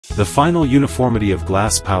The final uniformity of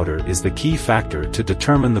glass powder is the key factor to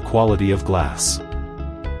determine the quality of glass.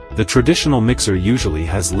 The traditional mixer usually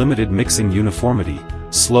has limited mixing uniformity,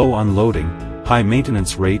 slow unloading, high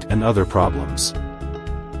maintenance rate and other problems.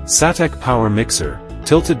 SATEC Power Mixer,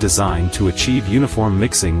 tilted design to achieve uniform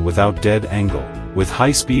mixing without dead angle, with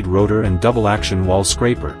high-speed rotor and double-action wall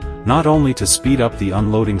scraper, not only to speed up the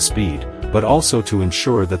unloading speed, but also to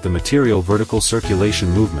ensure that the material vertical circulation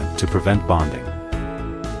movement to prevent bonding.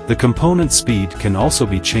 The component speed can also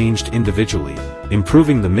be changed individually,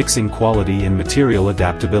 improving the mixing quality and material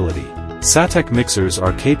adaptability. SATEC mixers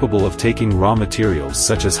are capable of taking raw materials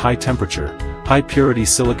such as high-temperature, high-purity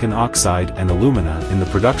silicon oxide and alumina in the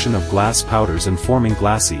production of glass powders and forming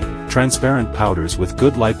glassy, transparent powders with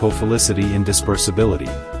good lipophilicity and dispersibility,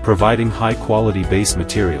 providing high-quality base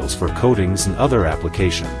materials for coatings and other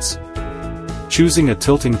applications. Choosing a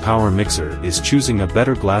tilting power mixer is choosing a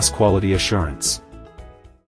better glass quality assurance.